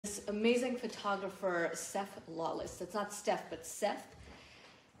amazing photographer, Seth Lawless. It's not Steph, but Seth.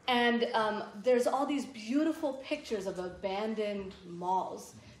 And there's all these beautiful pictures of abandoned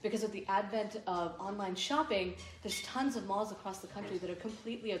malls, because with the advent of online shopping, there's tons of malls across the country that are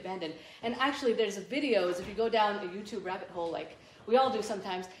completely abandoned. And actually, there's videos, if you go down a YouTube rabbit hole, like we all do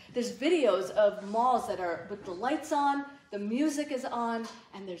sometimes, there's videos of malls that are with the lights on, the music is on,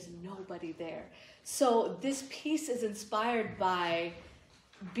 and there's nobody there. So this piece is inspired by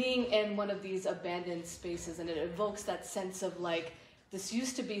being in one of these abandoned spaces, and it evokes that sense of like, this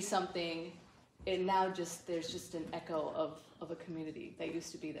used to be something, and now there's just an echo of a community that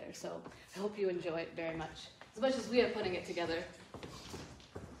used to be there. So I hope you enjoy it very much as we are putting it together.